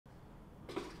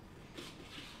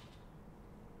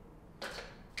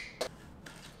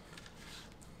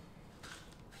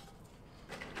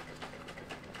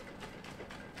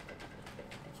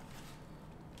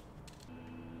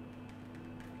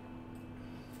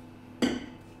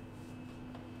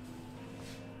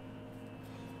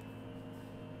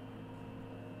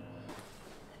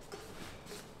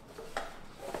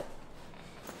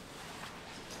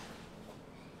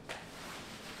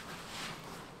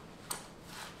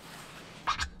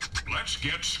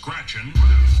get scratching.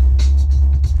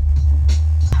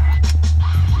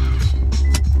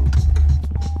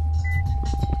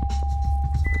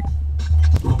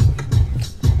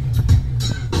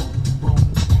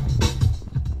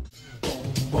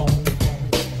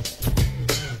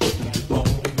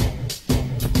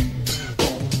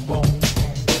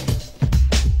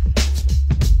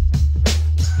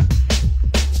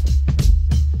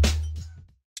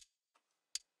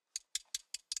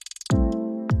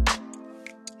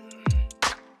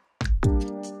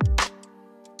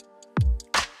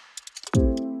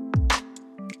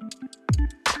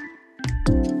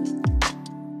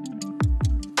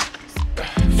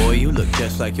 Boy, you look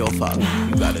just like your father.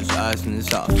 You got his eyes and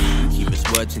his eyes. You keep his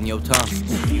words in your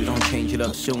tonsils. If you don't change it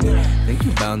up soon, think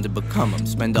you bound to become him.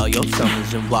 Spend all your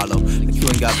summers and wallow. Like you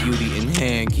ain't got beauty in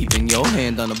hand, keeping your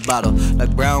hand on a bottle.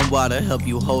 Like brown water, help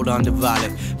you hold on to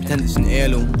violet. Pretend it's an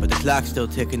heirloom, but the clock's still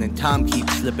ticking and time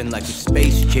keeps slipping like a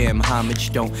Space Jam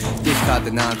homage. Don't discard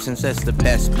the nonsense, that's the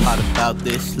best part about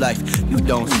this life. You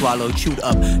don't swallow, chewed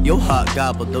up, your heart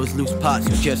gobbled. Those loose parts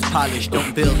you just polish.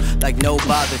 Don't build like no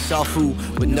bother, all food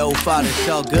with no father. It's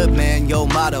all good, man, your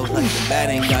motto. Like the bat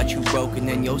ain't got you broken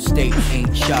and your state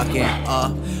ain't shocking.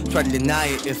 Try to deny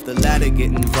it if the latter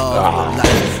get involved. Your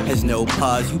life has no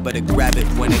pause, you better grab it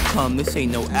when it come. This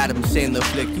ain't no Adam Sandler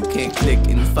flick, you can't click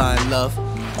and find love.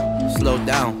 Slow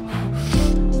down,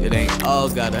 it ain't all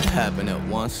gotta happen at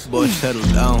once. Boy, settle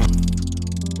down,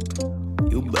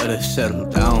 you better settle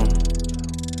down.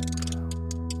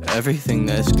 Everything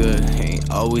that's good ain't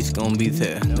always gonna be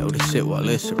there. Notice it while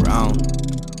it's around.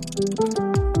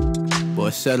 Boy,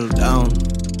 settle down,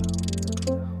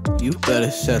 you better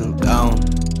settle down.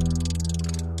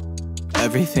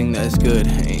 Everything that's good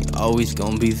ain't always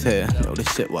gonna be there.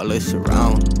 Notice it while it's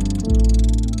around.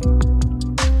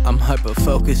 I'm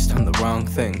hyper-focused on the wrong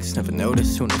things. Never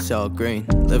notice when it's all green.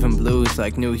 Living blues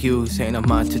like new hues ain't a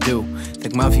mine to do.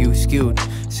 Think my view's skewed,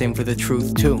 same for the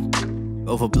truth too.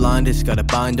 Over blinders, got a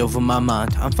bind over my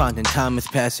mind. I'm finding time is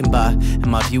passing by, and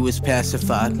my view is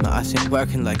pacified. My eyes ain't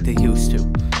working like they used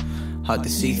to. Hard to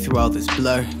see through all this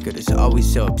blur. Good is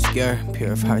always so obscure.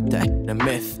 Pure of heart, that a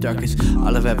myth. Dark is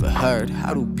all I've ever heard.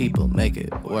 How do people make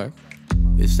it work?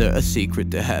 Is there a secret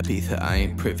to happy that I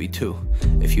ain't privy to?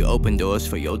 If you open doors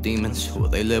for your demons, will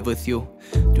they live with you?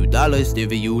 Do dollars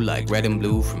divvy you like red and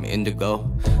blue from indigo?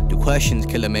 Do questions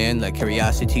kill a man like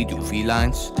curiosity do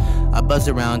felines? I buzz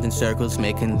around in circles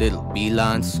making little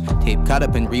beelines. Tape caught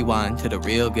up and rewind till the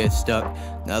reel gets stuck.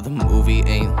 Now the movie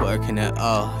ain't working at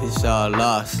all. It's all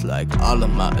lost like all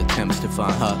of my attempts to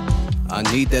find her. I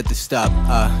need that to stop,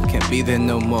 I can't be there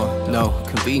no more. No,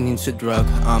 convenience a drug,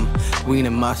 I'm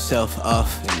weaning myself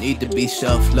off. You need to be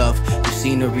self-love. The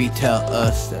scenery tell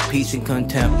us that peace and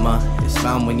contentment is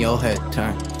found when your head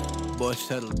turn. Boy,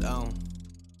 settle down.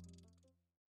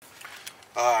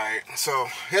 Alright, so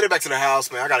headed back to the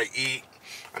house, man. I gotta eat.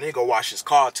 I need to go wash this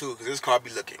car too, because this car be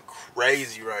looking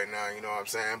crazy right now, you know what I'm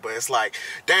saying? But it's like,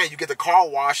 dang, you get the car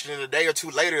washed and then a day or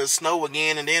two later it'll snow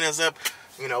again and then it's up,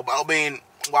 you know. But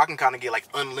I can kind of get like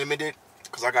unlimited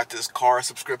because I got this car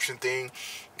subscription thing.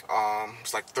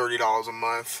 It's like $30 a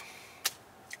month.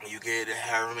 You get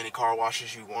however many car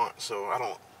washes you want. So I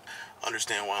don't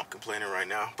understand why I'm complaining right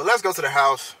now. But let's go to the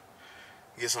house,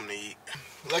 get something to eat.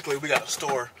 Luckily, we got a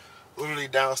store literally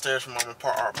downstairs from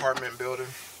our apartment building.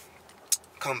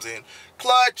 Comes in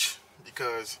clutch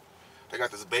because they got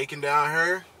this bacon down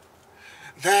here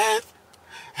that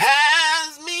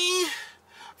has me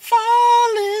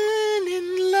falling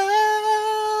in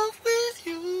love with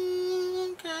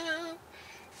you, girl.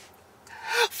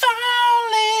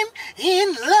 Falling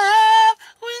in love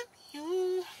with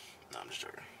you. No, I'm just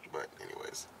joking. But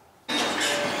anyways.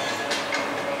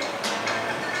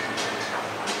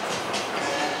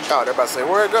 Oh, they're about to say,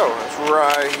 where'd it go? It's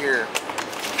right here.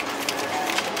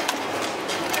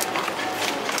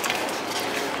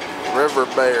 River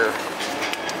Bear.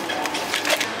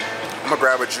 I'm gonna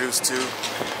grab a juice too,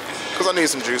 because I need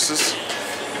some juices.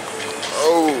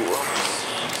 Oh.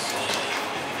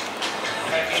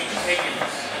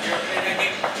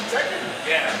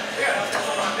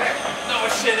 No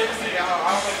shit, let me see. I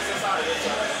don't think it's inside of this.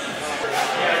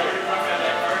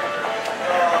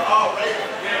 Oh, right.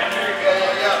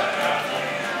 Yeah.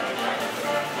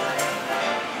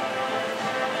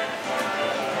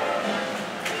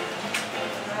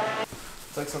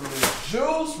 Take some of this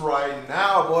juice right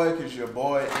now, boy, because your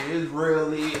boy is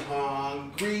really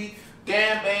hungry.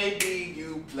 Damn, baby,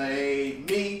 you played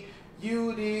me.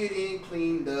 You didn't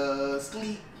clean the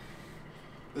skillet.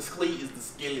 The skillet is the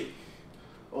skillet.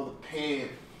 Or the pan.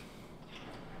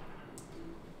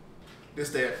 This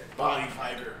that body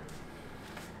fiber.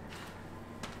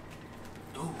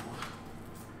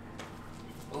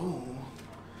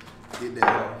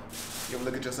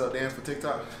 look at yourself dance for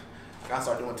TikTok? Gotta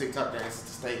start doing TikTok dances to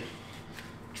stay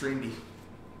trendy.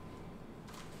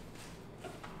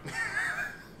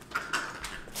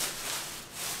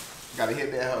 Gotta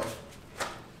hit that hoe.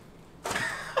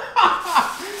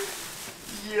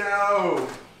 Yo,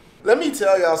 let me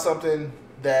tell y'all something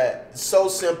that's so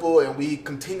simple and we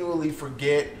continually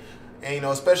forget. And you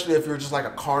know, especially if you're just like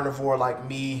a carnivore like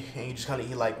me and you just kind of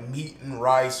eat like meat and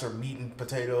rice or meat and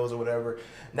potatoes or whatever,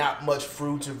 not much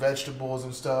fruits or vegetables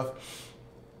and stuff,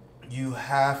 you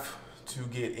have to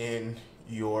get in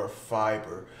your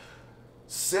fiber.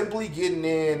 Simply getting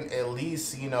in at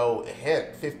least, you know,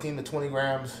 heck, 15 to 20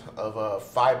 grams of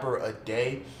fiber a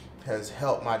day has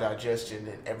helped my digestion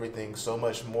and everything so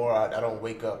much more. I don't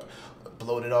wake up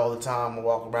bloated all the time. I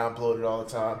walk around bloated all the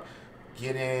time.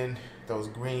 Get in those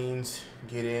greens,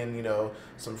 get in, you know,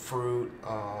 some fruit,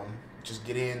 just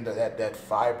get in that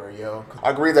fiber, yo.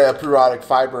 I agree that periodic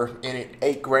fiber in it,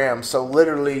 8 grams. So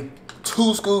literally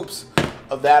 2 scoops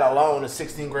of that alone is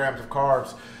 16 grams of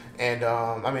carbs and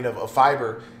of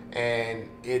fiber. And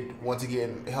it, once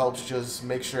again, helps just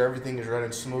make sure everything is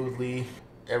running smoothly.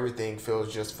 Everything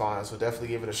feels just fine. So definitely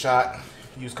give it a shot.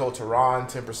 Use code Tehran,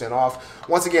 10% off.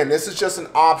 Once again, this is just an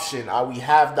option. We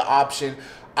have the option.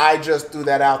 I just threw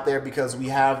that out there because we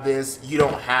have this. You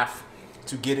don't have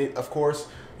to get it, of course.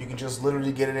 You can just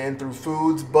literally get it in through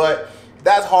foods, but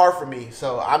that's hard for me,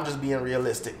 so I'm just being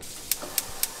realistic.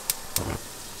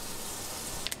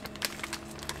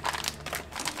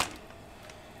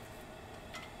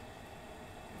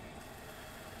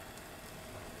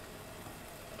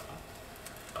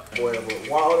 Boil with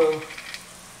water.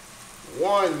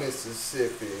 1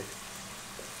 Mississippi.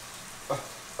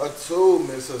 2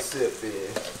 Mississippi.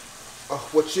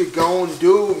 What you gonna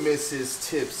do, Mrs.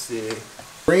 Tipsy?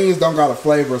 Greens don't got a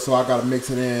flavor, so I gotta mix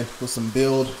it in with some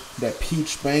Build, that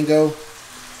peach mango.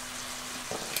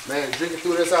 Man, drinking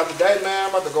through this out today, man. I'm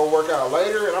about to go work out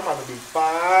later, and I'm about to be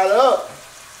fired up.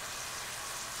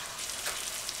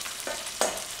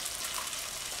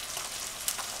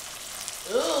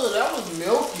 Ugh, that was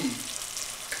milky.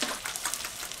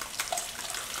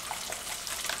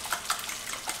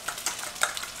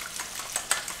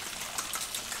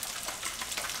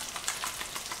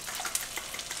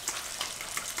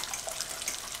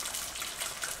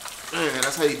 Man,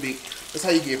 that's how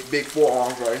you get big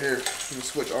forearms right here. You can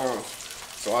switch arms,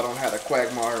 so I don't have the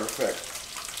quagmire effect.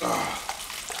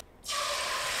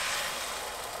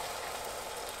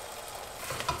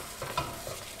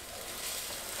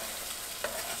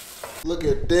 Look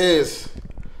at this.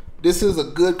 This is a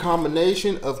good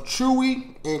combination of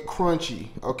chewy and crunchy.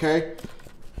 Okay,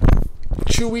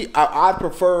 chewy. I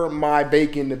prefer my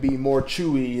bacon to be more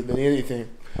chewy than anything,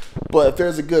 but if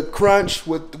there's a good crunch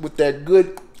with that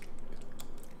good.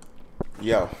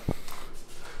 Yo,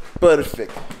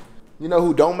 perfect. You know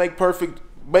who don't make perfect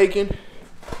bacon?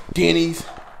 Denny's,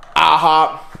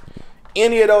 IHOP,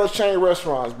 any of those chain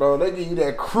restaurants, bro. They give you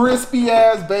that crispy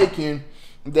ass bacon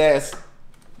that's,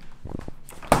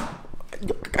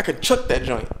 I could chuck that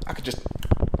joint. I could just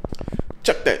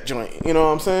chuck that joint. You know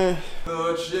what I'm saying?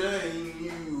 Chain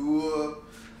you up,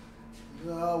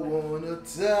 I wanna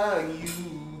tie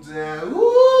you down.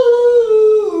 Ooh.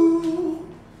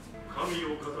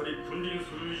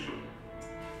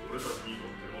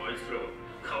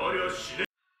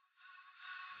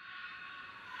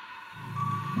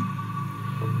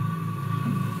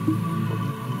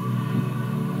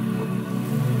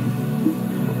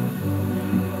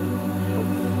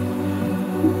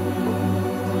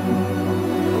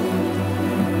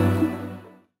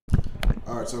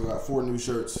 Alright, so I got 4 new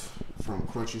shirts from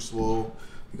Crunchy Swole.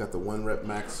 We got the 1 rep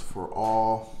max for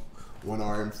all, 1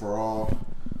 RM for all.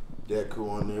 Dead cool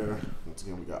on there. Once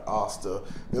again, we got Asta.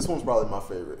 This one's probably my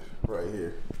favorite right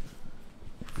here,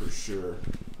 for sure.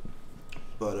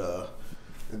 But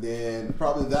and then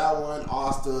probably that one,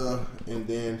 Asta, and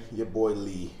then your boy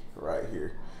Lee right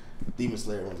here. Demon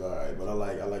Slayer one's alright, but I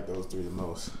like those 3 the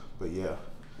most. But yeah,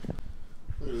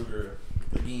 look at this girl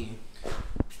again.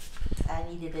 I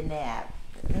needed a nap.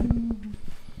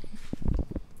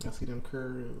 I see them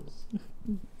curls.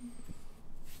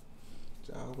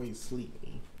 Always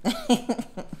sleepy.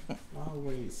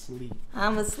 Always sleep.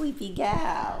 I'm a sleepy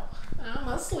gal. I'm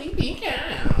a sleepy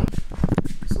gal.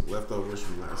 Some leftovers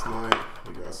from last night.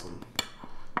 We got some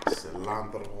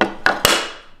cilantro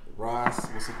rice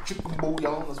with some chicken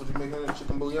bouillon. That's what you make on it,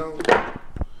 chicken bouillon.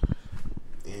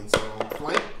 And some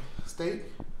flank steak.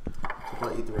 So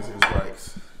I eat the rest of this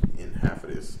rice in half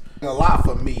of this. A lot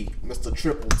for me, Mr.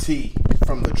 Triple T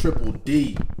from the Triple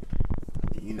D.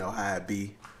 You know how it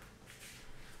be.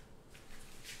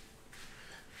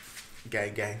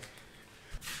 Gang, gang.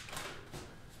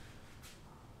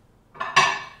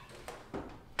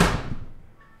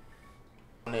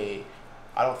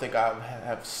 I don't think I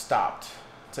have stopped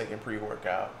taking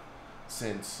pre-workout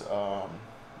since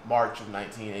March of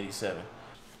 1987.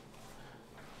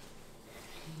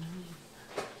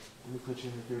 Let me put you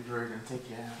in the refrigerator and take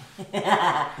you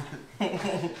out.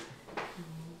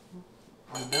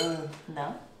 I'm done.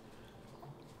 No.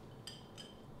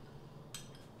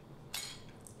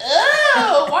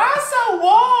 Oh, why so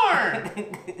warm?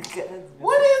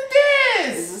 What is It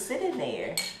this? was sitting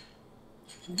there.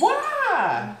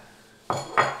 Why?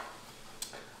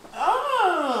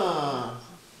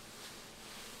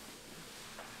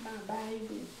 My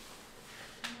baby.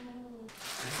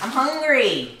 I'm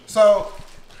hungry. So,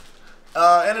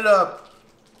 ended up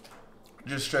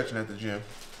just stretching at the gym.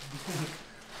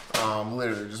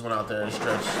 Literally just went out there and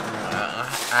stretched.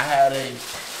 I had a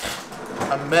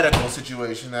medical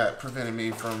situation that prevented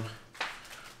me from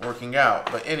working out.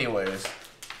 But anyways,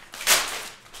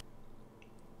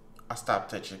 I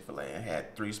stopped at Chick-fil-A and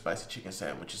had 3 spicy chicken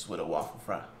sandwiches with a waffle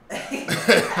fry.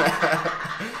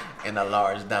 And a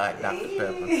large Diet Dr.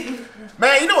 Pepper.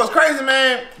 Man, you know what's crazy,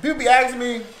 man? People be asking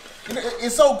me,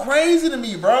 it's so crazy to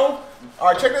me, bro. All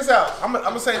right, check this out. I'm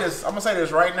gonna say this. I'm gonna say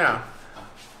this right now.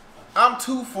 I'm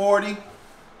 240.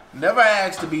 Never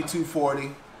asked to be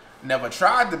 240. Never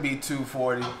tried to be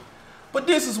 240. But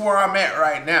this is where I'm at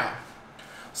right now.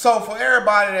 So for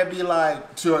everybody that be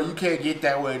like, sure, you can't get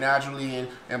that way naturally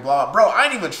and blah, bro, I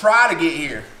didn't even try to get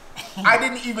here. I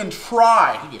didn't even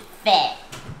try. You just fat.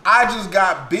 I just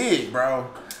got big, bro.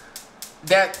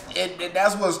 That's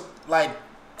what's like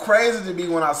crazy to me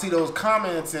when I see those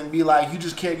comments and be like, you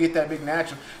just can't get that big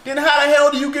natural. Then how the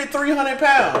hell do you get 300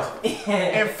 pounds?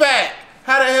 In fact,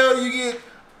 how the hell do you get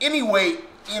any weight,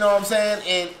 you know what I'm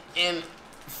saying, and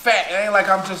fat? It ain't like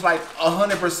I'm just like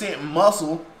 100%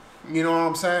 muscle, you know what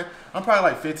I'm saying? I'm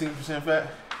probably like 15% fat.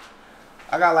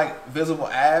 I got like visible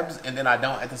abs and then I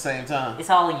don't at the same time. It's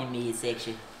all in your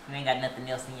midsection. You ain't got nothing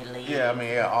else in your leg. Yeah, I mean,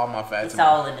 yeah, all my fats. It's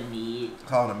all in the mid.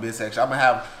 It's all in the midsection. I'm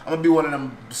gonna be one of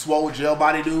them swole gel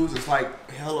body dudes. It's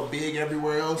like hella big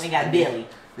everywhere else. They got belly.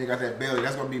 They got that belly.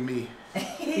 That's gonna be me.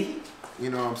 You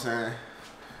know what I'm saying?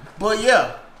 But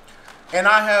yeah, and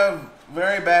I have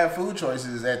very bad food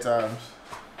choices at times.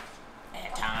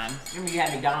 At times. Remember you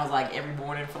had McDonald's like every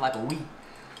morning for like a week.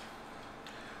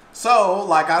 So,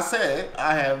 like I said,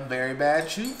 I have very bad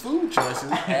food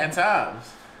choices at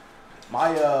times.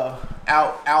 My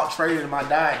out traded my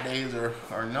diet days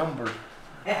are numbered.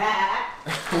 They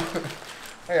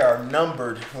are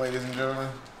numbered, ladies and gentlemen.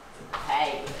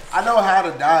 Hey. I know how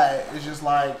to diet. It's just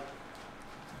like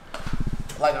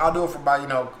I'll do it for my, you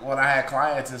know, when I had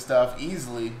clients and stuff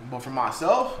easily, but for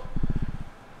myself,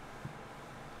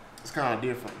 it's kind of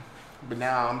different. But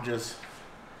now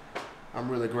I'm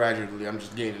really gradually, I'm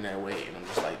just gaining that weight, and I'm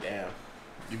just like, damn.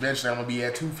 Eventually, I'm gonna be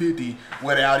at 250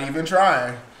 without even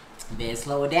trying. Then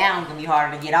slow it down. It's gonna be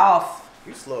harder to get off.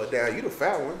 You slow it down. You the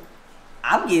fat one.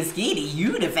 I'm getting skinny.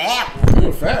 You the fat one.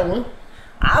 You the fat one.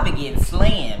 I'll be getting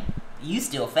slim. You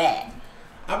still fat.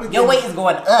 Your weight is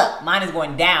going up. Mine is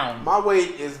going down. My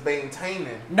weight is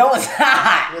maintaining. No, it's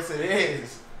not. Yes, it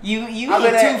is. You hit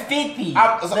 250.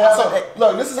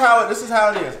 Look, this is how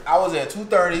it is. I was at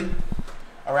 230,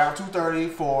 around 230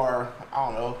 for, I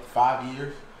don't know,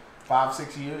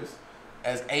 6 years.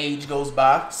 As age goes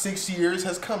by, 6 years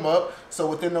has come up. So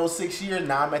within those 6 years,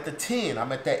 now I'm at the 10.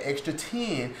 I'm at that extra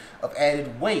 10 of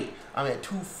added weight. I'm at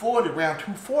 240, around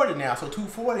 240 now. So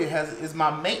 240 is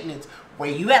my maintenance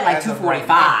weight. You at like 245.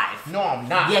 Right, no, I'm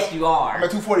not. Yes, you are. I'm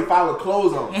at 245 with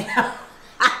clothes on.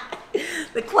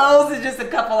 The clothes is just a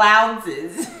couple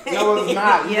ounces. No, it's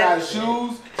not. You got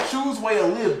shoes. Shoes weigh a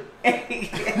lib.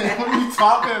 What are you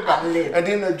talking about? And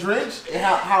then the drench,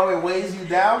 how it weighs you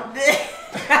down.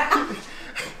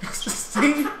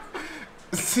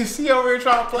 See over here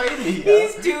trying to play me.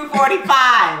 He's 245.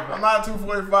 I'm not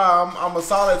 245. I'm a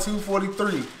solid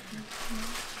 243.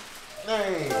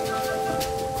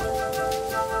 Dang.